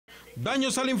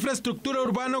Daños a la infraestructura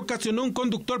urbana ocasionó un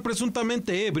conductor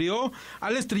presuntamente ebrio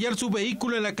al estrellar su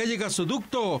vehículo en la calle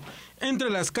Gasoducto, entre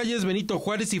las calles Benito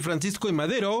Juárez y Francisco y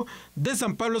Madero de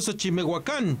San Pablo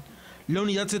Xochimehuacán. La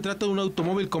unidad se trata de un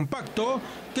automóvil compacto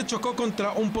que chocó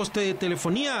contra un poste de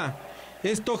telefonía.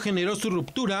 Esto generó su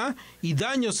ruptura y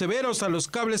daños severos a los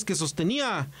cables que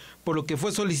sostenía, por lo que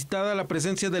fue solicitada la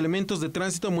presencia de elementos de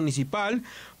tránsito municipal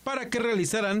para que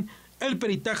realizaran el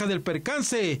peritaje del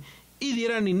percance y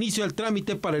dieran inicio al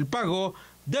trámite para el pago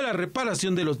de la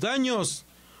reparación de los daños.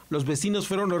 Los vecinos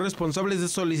fueron los responsables de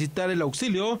solicitar el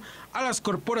auxilio a las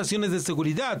corporaciones de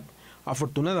seguridad.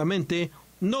 Afortunadamente,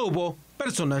 no hubo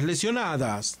personas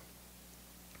lesionadas.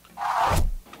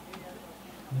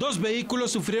 2 vehículos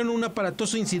sufrieron un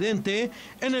aparatoso incidente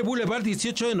en el Boulevard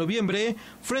 18 de Noviembre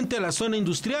frente a la zona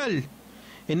industrial.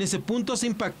 En ese punto se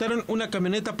impactaron una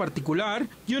camioneta particular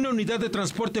y una unidad de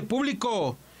transporte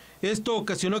público. Esto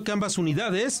ocasionó que ambas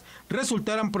unidades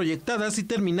resultaran proyectadas y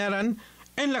terminaran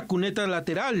en la cuneta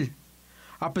lateral.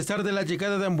 A pesar de la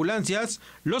llegada de ambulancias,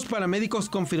 los paramédicos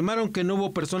confirmaron que no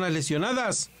hubo personas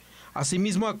lesionadas.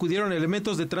 Asimismo, acudieron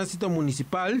elementos de tránsito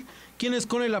municipal, quienes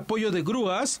con el apoyo de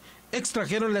grúas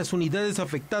extrajeron las unidades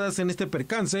afectadas en este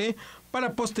percance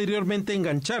para posteriormente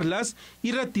engancharlas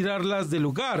y retirarlas del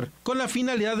lugar, con la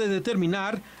finalidad de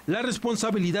determinar la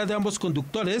responsabilidad de ambos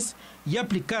conductores y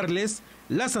aplicarles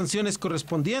las sanciones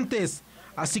correspondientes,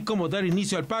 así como dar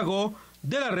inicio al pago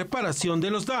de la reparación de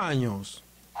los daños.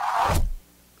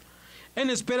 En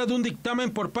espera de un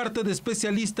dictamen por parte de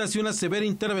especialistas y una severa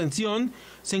intervención,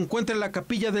 se encuentra la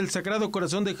Capilla del Sagrado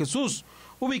Corazón de Jesús,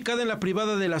 ubicada en la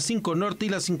privada de la 5 Norte y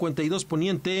la 52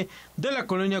 Poniente de la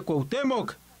colonia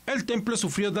Cuauhtémoc. El templo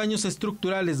sufrió daños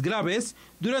estructurales graves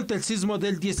durante el sismo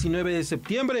del 19 de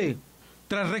septiembre.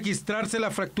 Tras registrarse la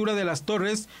fractura de las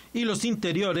torres y los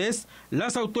interiores,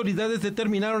 las autoridades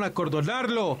determinaron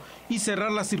acordonarlo y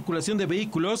cerrar la circulación de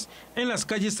vehículos en las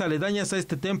calles aledañas a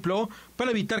este templo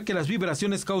para evitar que las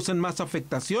vibraciones causen más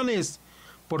afectaciones.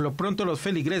 Por lo pronto, los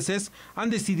feligreses han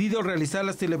decidido realizar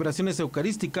las celebraciones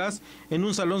eucarísticas en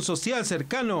un salón social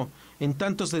cercano, en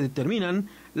tanto se determinan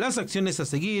las acciones a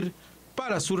seguir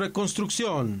para su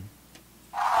reconstrucción.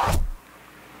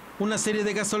 Una serie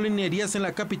de gasolinerías en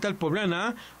la capital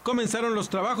poblana comenzaron los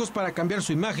trabajos para cambiar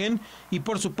su imagen y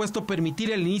por supuesto permitir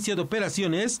el inicio de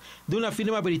operaciones de una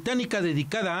firma británica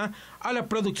dedicada a la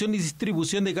producción y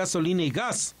distribución de gasolina y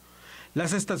gas.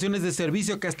 Las estaciones de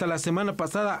servicio que hasta la semana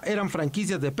pasada eran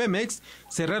franquicias de Pemex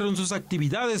cerraron sus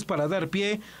actividades para dar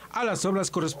pie a las obras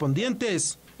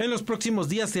correspondientes. En los próximos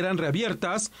días serán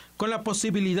reabiertas con la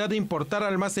posibilidad de importar,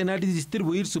 almacenar y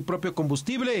distribuir su propio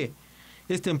combustible.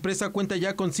 Esta empresa cuenta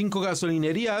ya con 5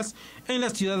 gasolinerías en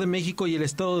la Ciudad de México y el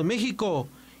Estado de México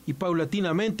y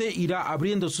paulatinamente irá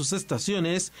abriendo sus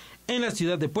estaciones en la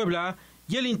ciudad de Puebla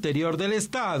y el interior del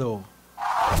estado.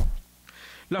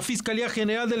 La Fiscalía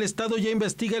General del Estado ya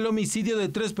investiga el homicidio de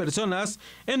 3 personas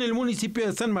en el municipio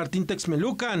de San Martín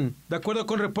Texmelucan. De acuerdo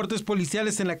con reportes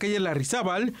policiales, en la calle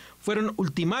Larrizábal fueron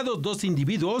ultimados 2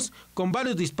 individuos con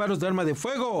varios disparos de arma de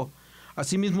fuego.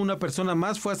 Asimismo, una persona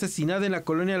más fue asesinada en la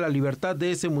colonia La Libertad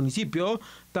de ese municipio,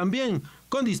 también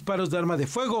con disparos de arma de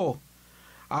fuego.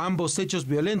 A ambos hechos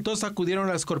violentos acudieron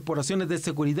las corporaciones de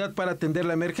seguridad para atender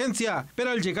la emergencia, pero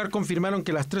al llegar confirmaron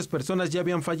que las 3 personas ya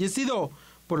habían fallecido,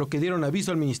 por lo que dieron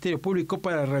aviso al Ministerio Público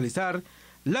para realizar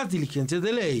las diligencias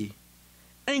de ley.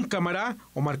 En cámara,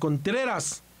 Omar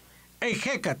Contreras.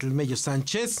 Ejecatl Mello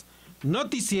Sánchez,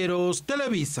 Noticieros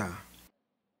Televisa.